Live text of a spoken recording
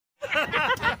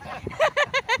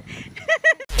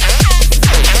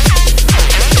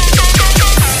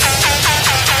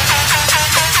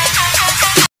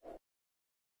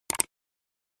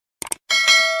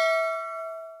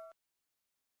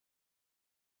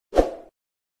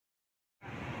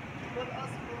will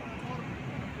ask for more.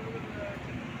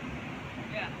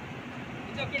 Yeah.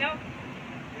 It's okay now?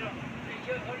 Yeah.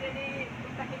 You already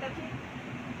contact Hitachi?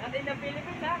 Not in the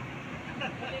Philippines, ha?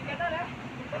 Galing ka na, ha?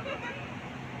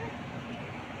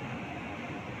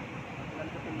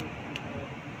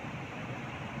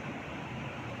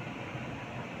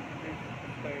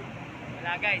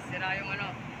 Wala guys, sira yung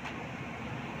ano.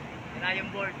 Sira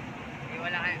yung board. Eh,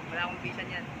 wala akong visa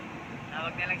niyan.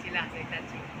 Tawag na lang sila sa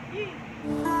Hitachi.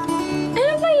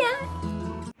 Ano ba yan?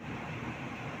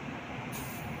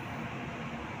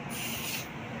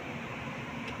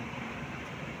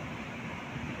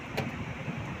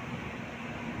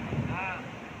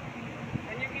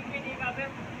 Can you give me the cover?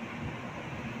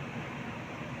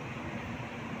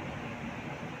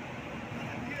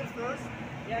 Here first.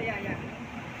 Yeah.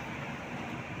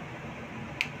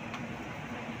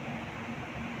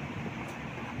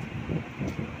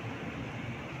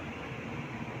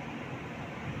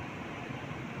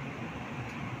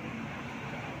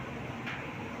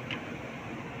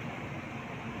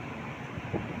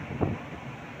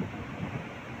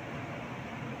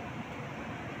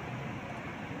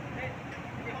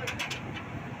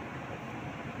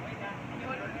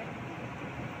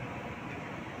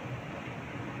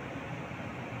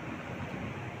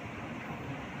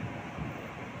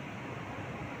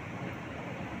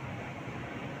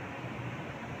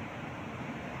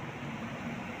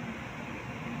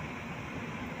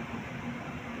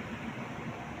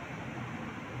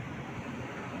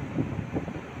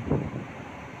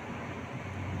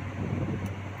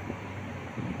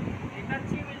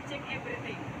 Hitachi will check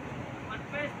everything. But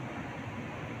first,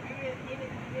 we will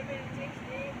check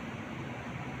the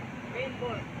main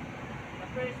board, the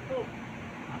first book.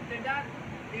 After that,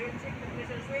 they will check the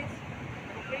pressure switch.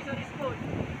 The compressor is good.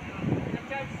 The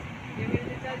charge, they will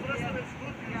charge. Compressor is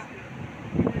good. Yeah.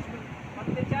 It is good. But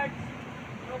the charge,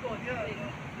 no good. Yeah. You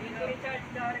need to recharge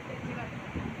the electrical.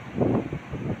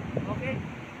 Okay?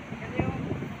 Can you?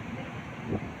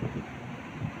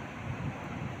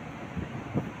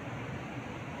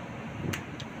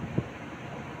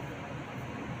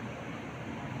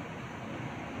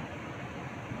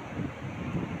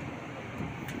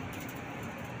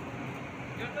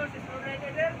 Your tools is already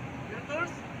there? Your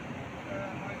tools?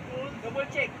 My tools. Double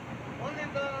check. Only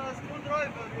the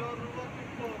screwdriver you are working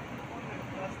for. Only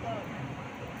last time.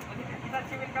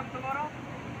 Hitachi will come tomorrow?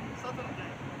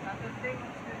 Saturday. Saturday,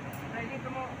 Friday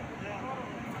tomorrow. Yeah.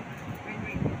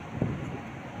 Wait.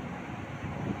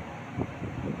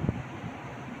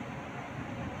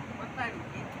 What time?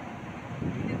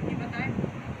 He didn't give a time?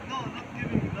 No, not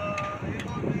giving. He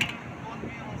told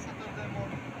me on Saturday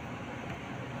morning.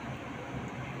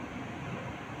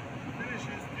 Finish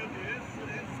his duty.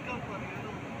 His company, you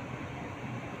know.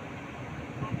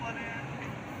 Company.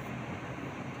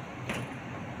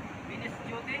 Finish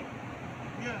duty?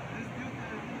 Yeah, his duty.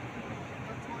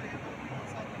 That's why he told me on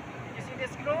Saturday. You see the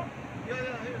screw?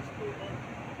 Yeah, here's two.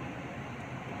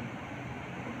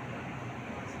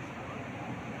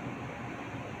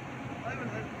 I will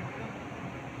help you. Yeah.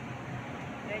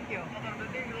 Thank you. Other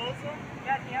thing also.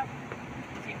 Yeah.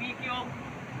 CBQ.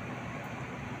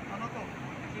 Ano to?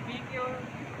 CBQ.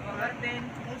 Garden.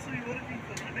 Also you working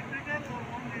for electrical or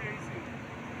only AC?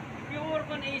 If you work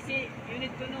on AC, you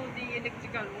need to know the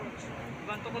electrical works. You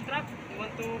want to contract? You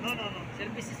want to No.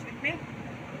 services with me?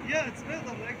 Yeah, it's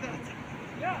better like that.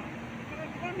 Yeah. You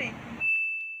can call me.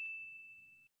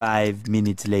 5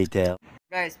 minutes later.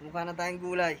 Guys, mukha na tayong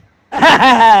gulay.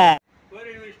 Where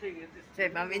are you staying?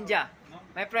 Chef, Ma'am India.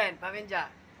 My friend, Ma'am India.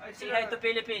 Say hi to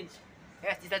Philippines.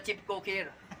 Yes, this is the chief cook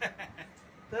here.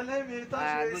 Tell him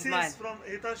Hitachi good AC man. is from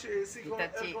Hitachi AC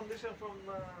Hitachi. air condition from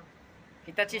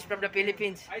Hitachi is from the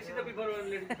Philippines. I see the people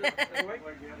only.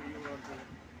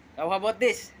 Now, how about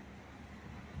this?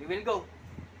 We will go.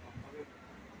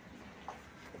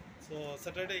 So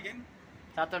Saturday again?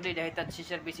 Saturday, the Hitachi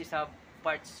services have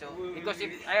parts. So, because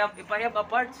if I have a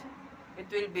part,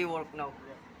 it will be work now.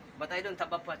 But I don't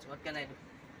have a parts. What can I do?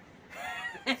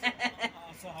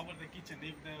 So how about the kitchen?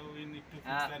 If we need to fix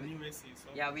Ah, the new AC,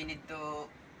 so Yeah, we need to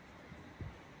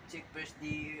check first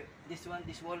this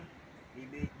wall,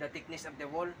 maybe the thickness of the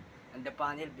wall and the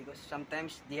panel, because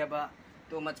sometimes they have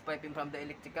too much piping from the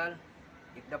electrical.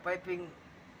 If the piping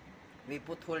we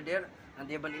put hole there and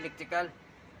they have an electrical,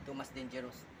 too much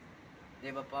dangerous. They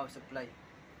have a power supply.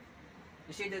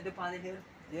 You see the panel here?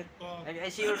 There? I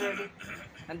see already.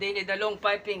 And they need a long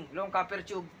piping, long copper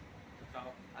tube.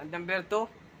 And number 2,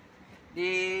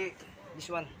 this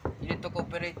one. You need to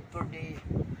cooperate for the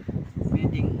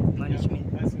building management.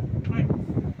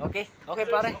 Okay? Okay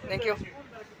pare, thank you.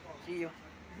 See you.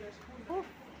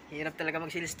 Hirap talaga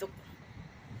mag-sales talk.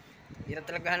 Hirap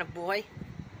talaga hanap buhay.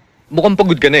 Mukhang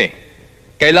pagod ka na eh.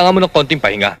 Kailangan mo ng konting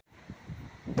pahinga.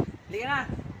 Hindi na.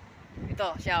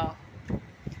 Ito, siya oh.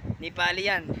 Nepali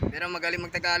yan. Pero magaling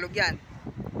magtagalog yan.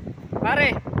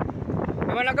 Pare,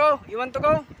 you wanna go? You want to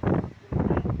go?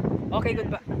 Okay,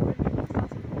 good ba?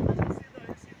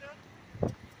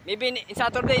 Maybe in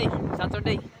Saturday.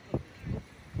 Saturday.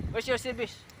 Where's your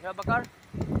service? You have a car?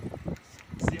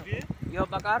 CV? You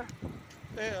have a car?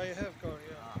 Hey, I have car,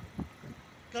 yeah.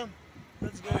 Come,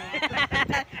 let's go.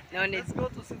 No need. Let's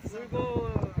go to city We center. go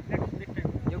next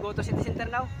time. You go to city center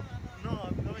now?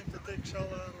 No, I'm going to take shower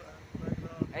and like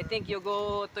that. I think you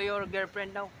go to your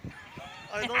girlfriend now.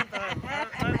 I don't have.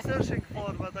 I'm searching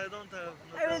for, but I don't have.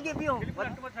 I will give you.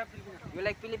 What? You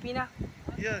like Filipina?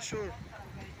 Yeah, sure.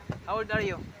 How old are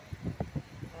you?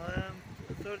 I am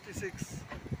 36.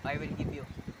 I will give you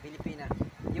Filipina.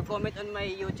 You comment on my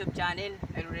YouTube channel.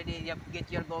 I already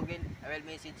get your Google. I will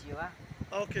message you, ha?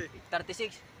 Okay.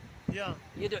 36. Yeah.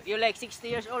 You like 60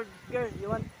 years old girl? You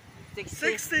want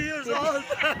 60? 60 years old.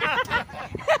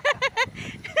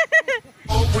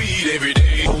 Weed every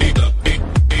day.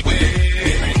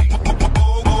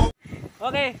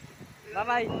 Okay.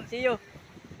 Bye-bye. See you.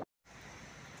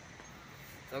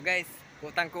 So guys,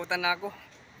 kutang-kutan na ako.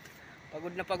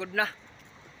 Pagod na.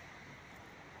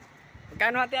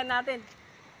 Magkano hatian natin?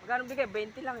 Magkano bigay?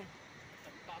 20 lang eh.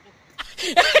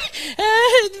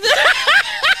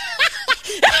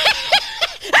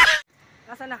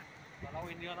 Nasaan na? Wala ko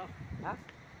hindi ano. Ha?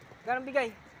 Magkano bigay?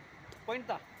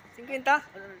 Pointa. 50?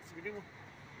 Sige mo.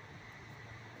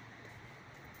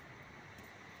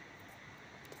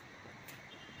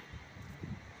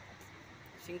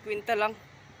 $50 lang.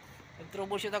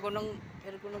 Nag-troubleshoot ako ng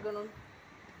aircon na ganun.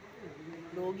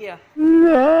 Lugi ah.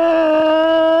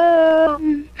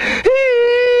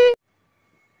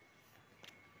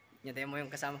 Yan, tayo mo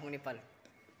yung kasama kong Nepal.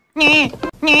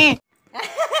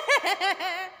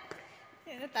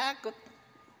 Natakot.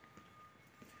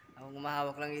 Ako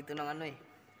humahawak lang ito ng ano eh.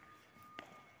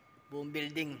 Buong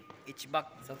building, HVAC.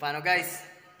 So paano guys?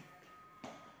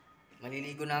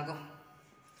 Maliligo na ako.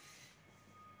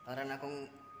 Para na akong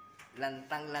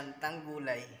lantang-lantang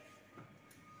gulay.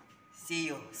 See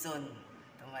you soon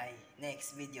to my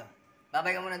next video.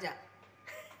 Bye-bye ka muna dyan.